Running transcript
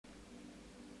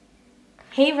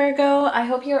Hey Virgo, I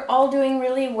hope you're all doing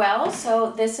really well.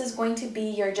 So this is going to be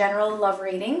your general love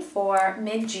reading for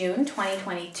mid-June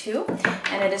 2022,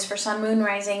 and it is for Sun, Moon,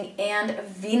 Rising, and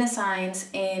Venus signs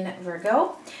in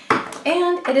Virgo.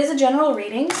 And it is a general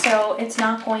reading, so it's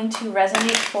not going to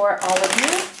resonate for all of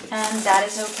you, and that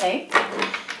is okay.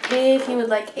 If you would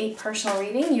like a personal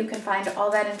reading, you can find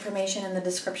all that information in the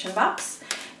description box.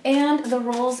 And the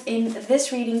roles in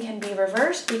this reading can be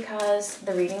reversed because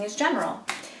the reading is general.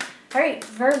 All right,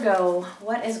 Virgo,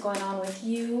 what is going on with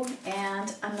you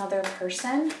and another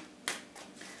person?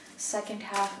 Second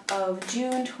half of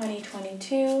June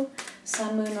 2022,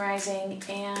 Sun, Moon, Rising,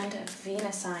 and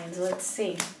Venus signs. Let's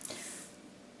see.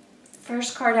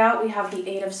 First card out, we have the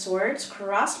Eight of Swords,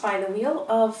 crossed by the Wheel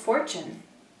of Fortune.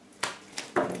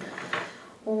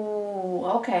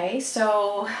 Oh, okay,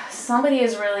 so somebody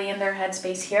is really in their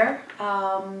headspace here,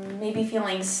 maybe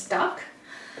feeling stuck.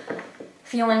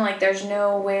 Feeling like there's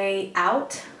no way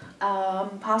out,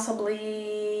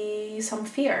 possibly some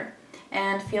fear,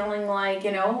 and feeling like,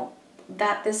 you know,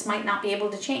 that this might not be able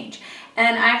to change.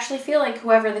 And I actually feel like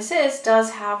whoever this is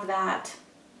does have that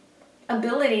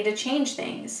ability to change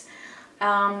things,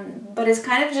 but is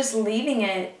kind of just leaving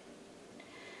it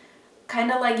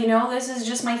kind of like, you know, this is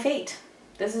just my fate.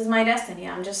 This is my destiny.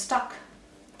 I'm just stuck.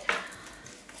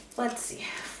 Let's see.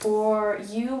 For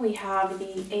you, we have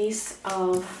the Ace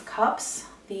of Cups,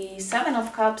 the Seven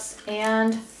of Cups,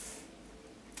 and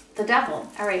the Devil.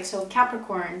 All right, so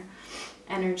Capricorn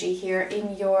energy here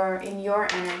in your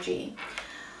energy.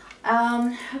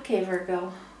 Okay,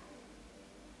 Virgo.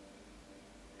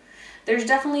 There's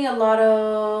definitely a lot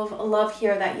of love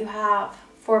here that you have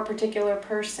for a particular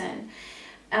person.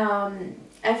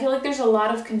 I feel like there's a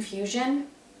lot of confusion.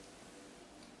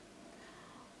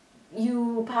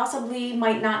 You possibly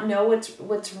might not know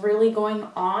what's really going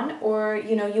on, or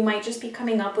you know, you might just be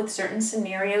coming up with certain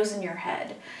scenarios in your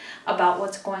head about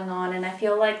what's going on, and I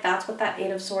feel like that's what that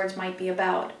Eight of Swords might be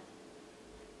about.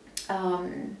 I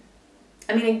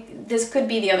mean, this could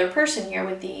be the other person here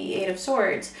with the Eight of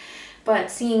Swords,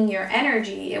 but seeing your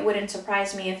energy, it wouldn't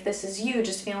surprise me if this is you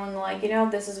just feeling like, you know,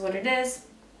 this is what it is.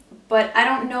 But I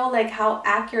don't know like how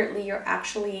accurately you're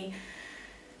actually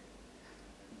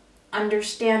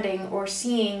understanding or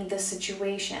seeing the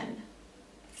situation.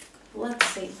 Let's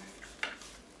see.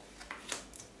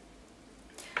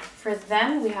 For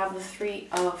them, we have the Three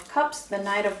of Cups, the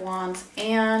Knight of Wands,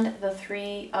 and the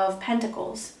Three of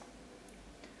Pentacles.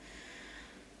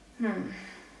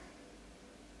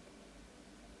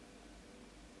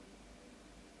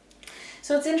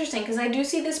 So it's interesting because I do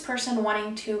see this person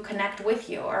wanting to connect with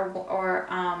you, or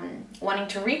wanting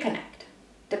to reconnect,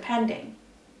 depending.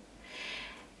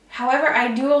 However,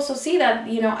 I do also see that,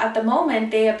 you know, at the moment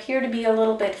they appear to be a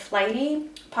little bit flighty,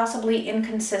 possibly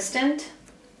inconsistent,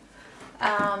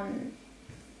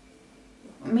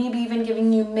 maybe even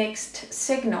giving you mixed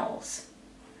signals.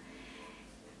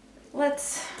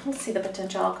 Let's see the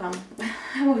potential outcome.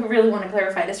 We really want to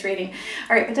clarify this reading.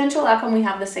 All right, potential outcome, we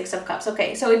have the Six of Cups.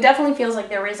 Okay, so it definitely feels like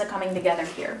there is a coming together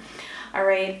here. All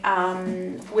right,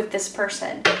 with this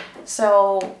person.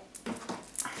 So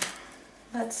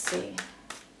let's see.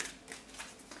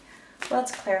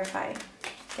 Let's clarify.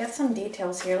 Get some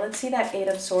details here. Let's see that Eight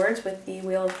of Swords with the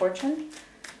Wheel of Fortune.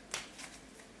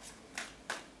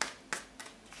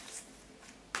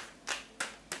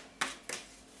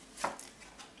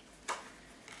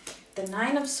 The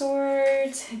Nine of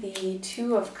Swords, the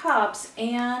Two of Cups,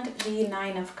 and the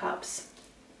Nine of Cups.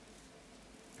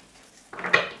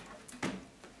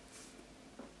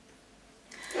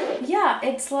 Yeah,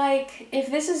 it's like if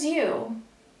this is you,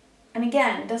 and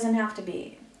again, it doesn't have to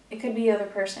be. It could be the other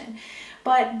person.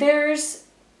 But there's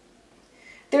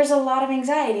a lot of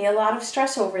anxiety, a lot of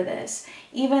stress over this.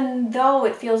 Even though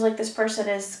it feels like this person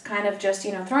is kind of just,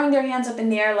 you know, throwing their hands up in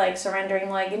the air, like surrendering,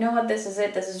 like, you know what, this is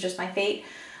it. This is just my fate.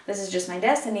 This is just my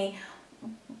destiny.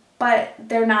 But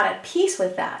they're not at peace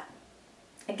with that.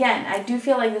 Again, I do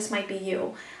feel like this might be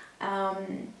you.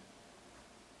 They're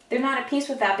not at peace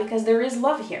with that because there is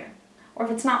love here. Or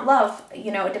if it's not love,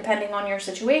 you know, depending on your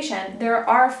situation, there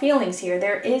are feelings here.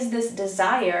 There is this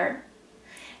desire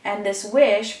and this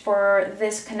wish for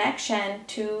this connection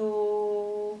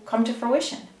to come to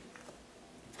fruition.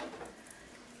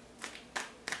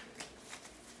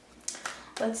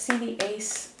 Let's see the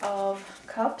Ace of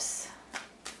Cups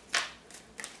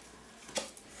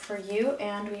for you,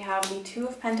 and we have the Two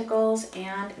of Pentacles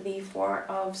and the Four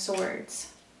of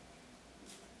Swords.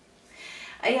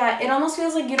 Yeah, it almost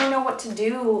feels like you don't know what to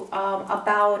do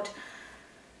about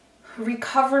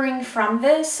recovering from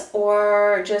this,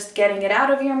 or just getting it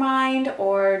out of your mind,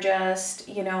 or just,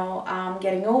 you know,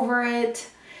 getting over it.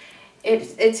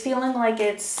 it's feeling like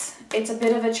it's a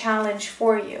bit of a challenge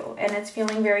for you, and it's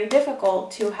feeling very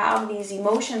difficult to have these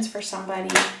emotions for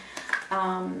somebody,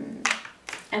 and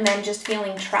then just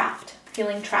feeling trapped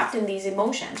in these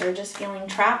emotions, or just feeling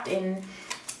trapped in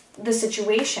the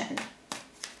situation.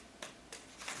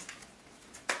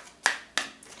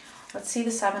 Let's see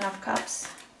the Seven of Cups,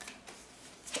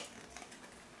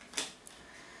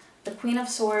 the Queen of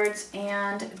Swords,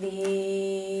 and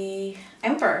the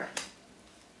Emperor.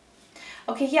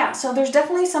 Okay, yeah, so there's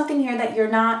definitely something here that you're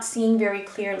not seeing very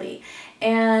clearly.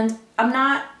 And I'm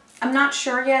not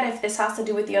sure yet if this has to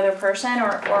do with the other person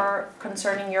or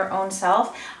concerning your own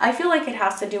self. I feel like it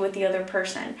has to do with the other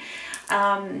person.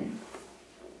 And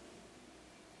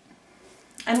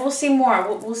we'll see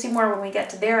more. We'll see more when we get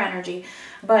to their energy.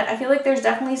 But I feel like there's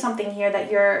definitely something here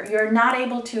that you're not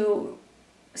able to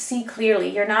see clearly.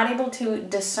 You're not able to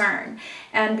discern.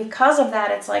 And because of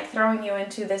that, it's like throwing you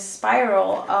into this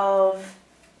spiral of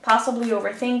possibly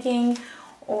overthinking,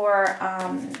 or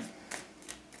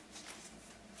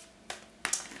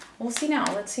we'll see now.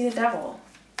 Let's see the Devil.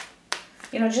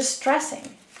 You know, just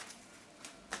stressing.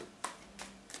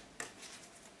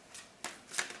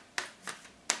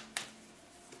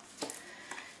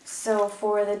 So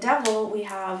for the Devil, we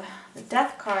have the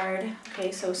Death card,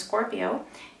 okay, so Scorpio,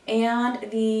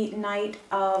 and the Knight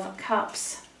of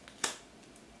Cups.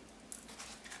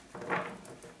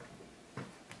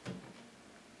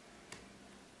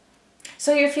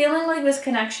 So you're feeling like this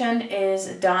connection is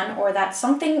done, or that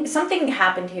something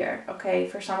happened here, okay,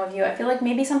 for some of you. I feel like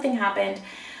maybe something happened.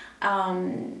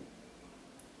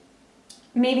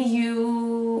 Maybe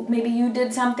you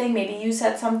did something, maybe you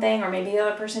said something, or maybe the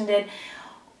other person did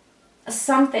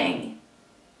something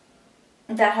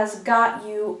that has got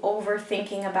you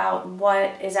overthinking about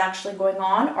what is actually going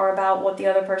on, or about what the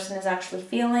other person is actually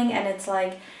feeling. And it's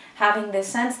like having this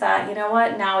sense that, you know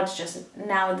what, now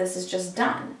this is just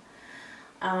done.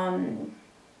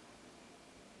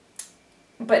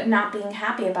 But not being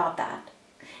happy about that.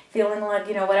 Feeling like,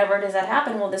 you know, whatever it is that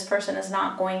happened, well, this person is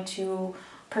not going to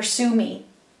pursue me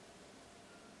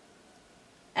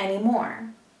anymore.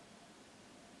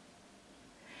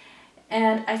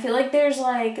 And I feel like there's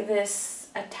like this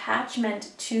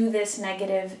attachment to this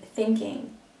negative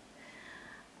thinking.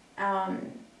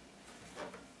 And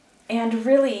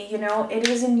really, you know, it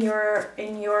is in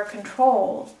your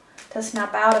control to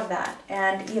snap out of that.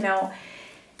 And, you know,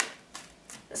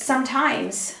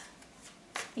 sometimes,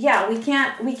 yeah, we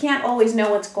can't always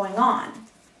know what's going on.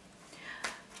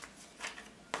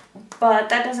 But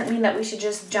that doesn't mean that we should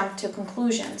just jump to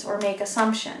conclusions or make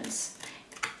assumptions.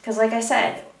 Because like I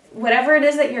said, whatever it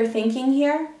is that you're thinking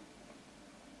here,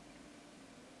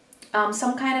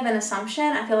 some kind of an assumption,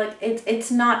 I feel like it's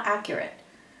not accurate.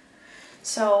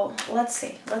 So let's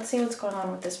see what's going on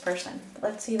with this person.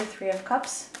 Let's see the Three of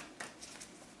Cups.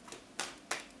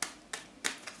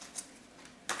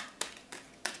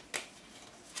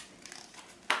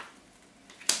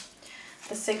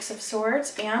 The Six of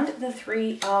Swords, and the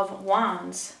Three of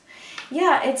Wands.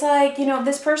 Yeah, it's like, you know,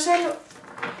 this person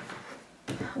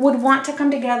would want to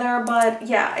come together, but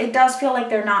yeah, it does feel like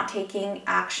they're not taking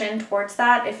action towards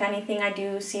that. If anything, I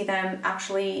do see them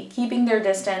actually keeping their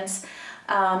distance.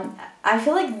 I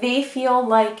feel like they feel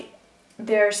like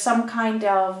there's some kind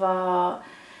of a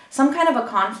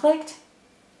conflict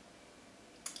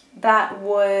that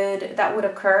would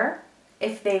occur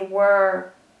if they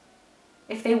were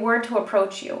to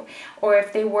approach you, or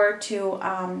if they were to,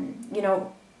 you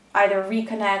know, either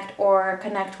reconnect or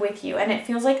connect with you. And it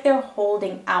feels like they're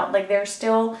holding out, like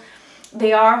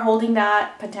they are holding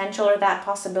that potential or that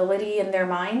possibility in their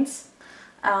minds,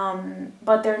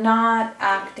 but they're not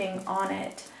acting on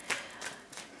it.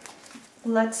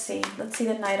 Let's see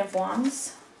the Knight of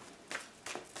Wands.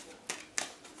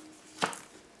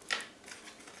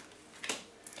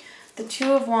 The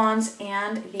Two of Wands,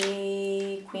 and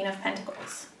the Queen of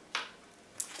Pentacles.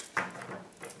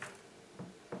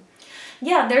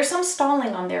 Yeah, there's some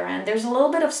stalling on their end. There's a little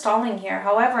bit of stalling here.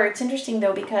 However, it's interesting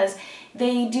though, because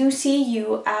they do see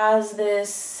you as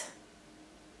this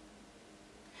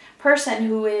person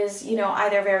who is, you know,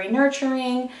 either very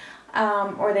nurturing,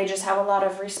 or they just have a lot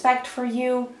of respect for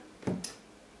you.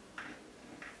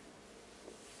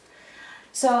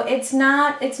 So it's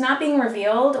not being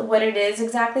revealed what it is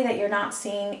exactly that you're not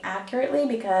seeing accurately,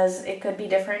 because it could be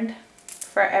different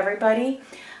for everybody.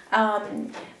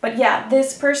 But yeah,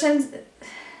 this person's,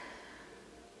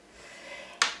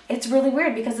 it's really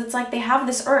weird, because it's like they have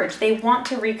this urge. They want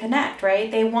to reconnect, right?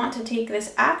 They want to take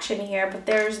this action here, but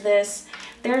there's this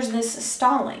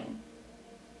stalling.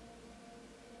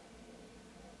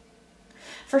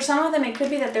 For some of them, it could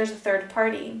be that there's a third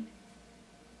party.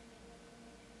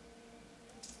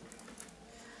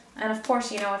 And of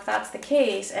course, you know, if that's the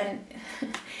case, and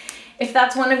if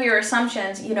that's one of your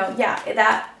assumptions, you know, yeah,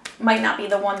 that might not be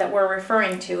the one that we're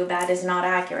referring to. That is not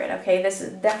accurate, okay? This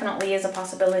definitely is a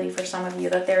possibility for some of you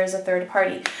that there is a third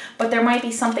party. But there might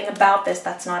be something about this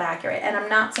that's not accurate. And I'm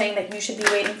not saying that you should be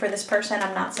waiting for this person.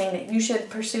 I'm not saying that you should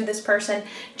pursue this person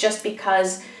just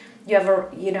because you have a,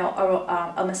 you know,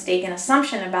 a mistaken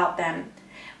assumption about them.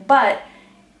 But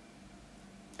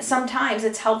sometimes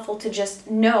it's helpful to just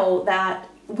know that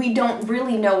we don't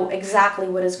really know exactly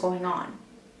what is going on.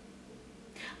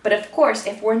 But of course,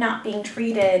 if we're not being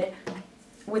treated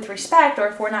with respect, or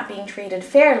if we're not being treated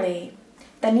fairly,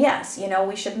 then yes, you know,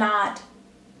 we should not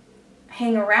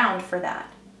hang around for that.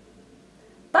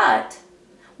 But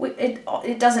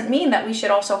it doesn't mean that we should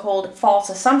also hold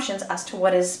false assumptions as to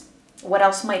what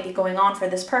else might be going on for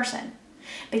this person.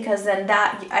 Because then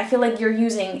that, I feel like you're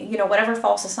using, you know, whatever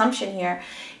false assumption here,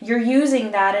 you're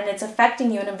using that and it's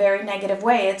affecting you in a very negative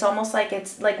way. It's almost like,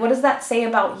 it's like, what does that say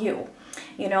about you?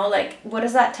 You know, like, what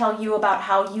does that tell you about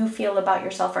how you feel about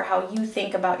yourself, or how you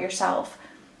think about yourself?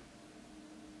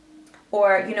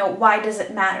 Or, you know, why does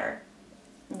it matter,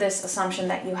 this assumption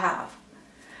that you have?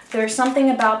 There's something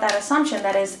about that assumption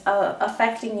that is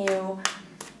affecting you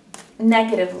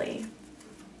negatively.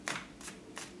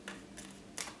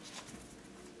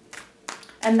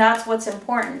 And that's what's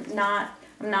important. I'm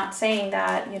not saying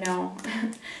that, you know,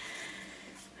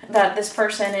 that this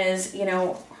person is, you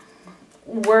know,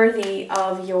 worthy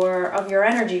of your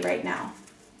energy right now.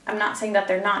 I'm not saying that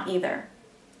they're not either.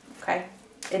 Okay?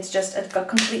 It's just a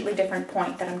completely different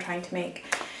point that I'm trying to make.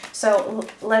 So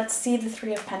let's see the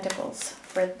Three of Pentacles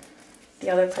for the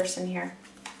other person here.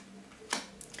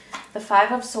 The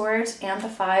Five of Swords and the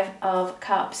Five of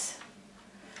Cups.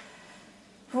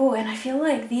 Ooh, and I feel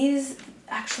like these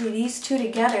two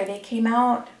together, they came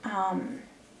out,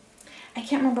 I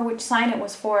can't remember which sign it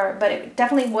was for, but it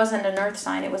definitely wasn't an earth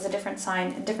sign. It was a different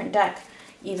sign, a different deck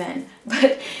even.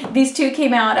 But these two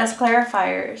came out as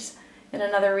clarifiers in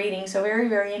another reading, so very,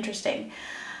 very interesting.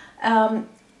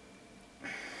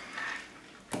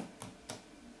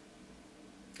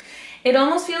 It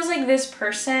almost feels like this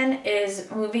person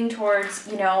is moving towards,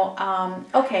 you know,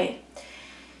 okay,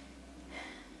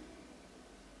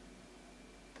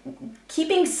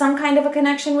 keeping some kind of a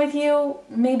connection with you,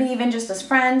 maybe even just as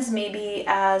friends, maybe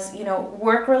as, you know,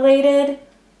 work related,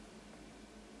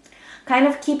 kind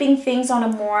of keeping things on a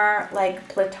more like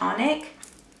platonic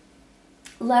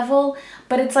level,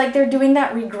 but it's like they're doing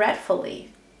that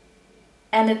regretfully.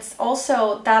 And it's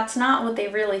also, that's not what they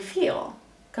really feel.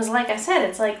 Because like I said,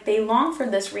 it's like they long for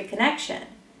this reconnection.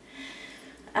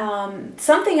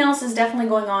 Something else is definitely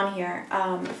going on here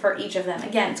for each of them.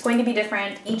 Again, it's going to be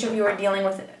different. Each of you are dealing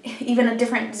with even a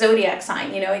different zodiac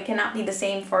sign. You know, it cannot be the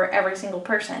same for every single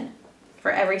person,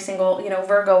 for every single, you know,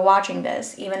 Virgo watching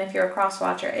this, even if you're a cross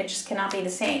watcher. It just cannot be the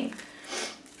same.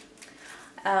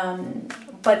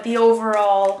 But the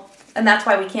overall, and that's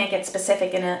why we can't get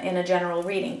specific in a general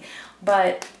reading.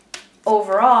 But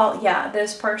overall, yeah,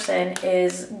 this person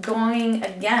is going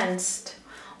against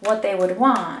what they would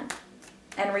want.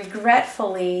 And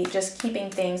regretfully just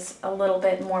keeping things a little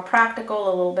bit more practical,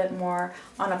 a little bit more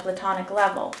on a platonic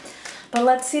level. But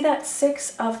let's see that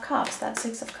Six of Cups. That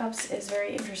Six of Cups is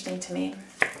very interesting to me.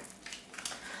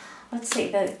 Let's see,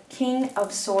 the King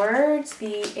of Swords,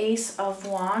 the Ace of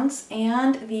Wands,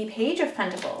 and the Page of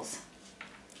Pentacles.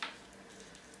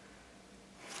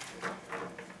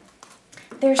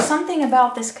 There's something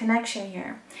about this connection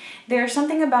here. There's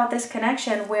something about this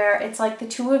connection where it's like the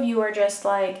two of you are just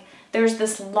like, there's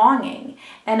this longing,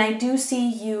 and I do see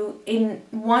you in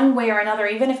one way or another,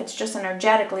 even if it's just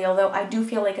energetically, although I do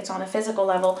feel like it's on a physical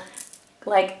level,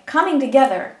 like coming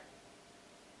together.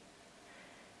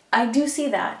 I do see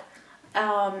that.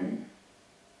 And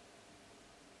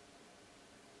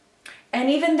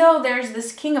even though there's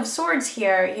this King of Swords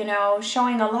here, you know,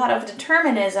 showing a lot of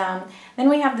determinism, then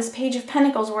we have this Page of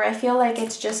Pentacles where I feel like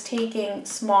it's just taking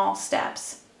small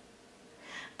steps.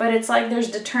 But it's like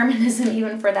there's determinism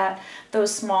even for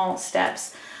those small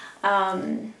steps.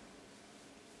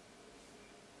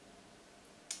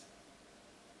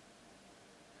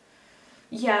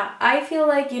 Yeah, I feel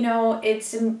like, you know,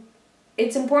 it's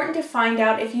important to find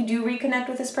out if you do reconnect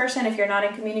with this person, if you're not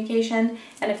in communication,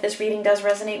 and if this reading does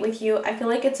resonate with you. I feel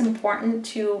like it's important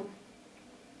to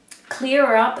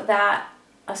clear up that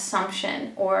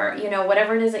assumption, or, you know,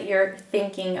 whatever it is that you're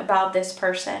thinking about this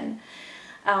person.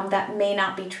 That may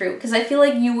not be true, because I feel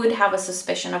like you would have a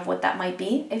suspicion of what that might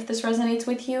be if this resonates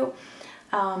with you.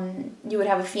 You would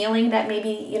have a feeling that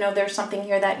maybe, you know, there's something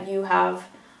here that you have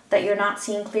that you're not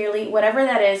seeing clearly. Whatever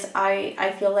that is,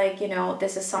 I feel like, you know,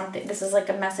 this is like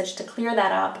a message to clear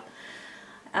that up.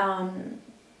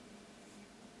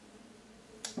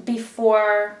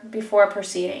 before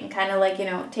proceeding. Kind of like, you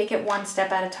know, take it one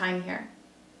step at a time here.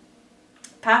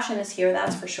 Passion is here,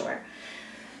 that's for sure.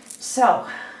 So,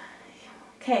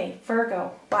 okay,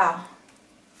 Virgo. Wow.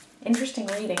 Interesting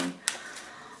reading.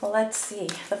 Well, let's see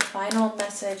the final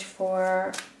message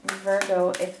for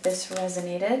Virgo, if this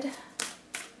resonated.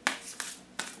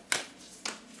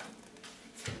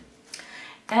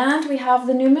 And we have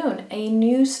the new moon. A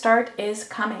new start is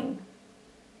coming.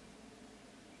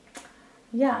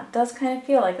 Yeah, it does kind of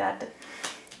feel like that,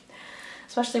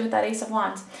 especially with that Ace of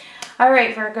Wands. All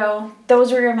right, Virgo,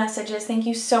 those were your messages. Thank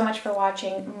you so much for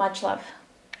watching. Much love.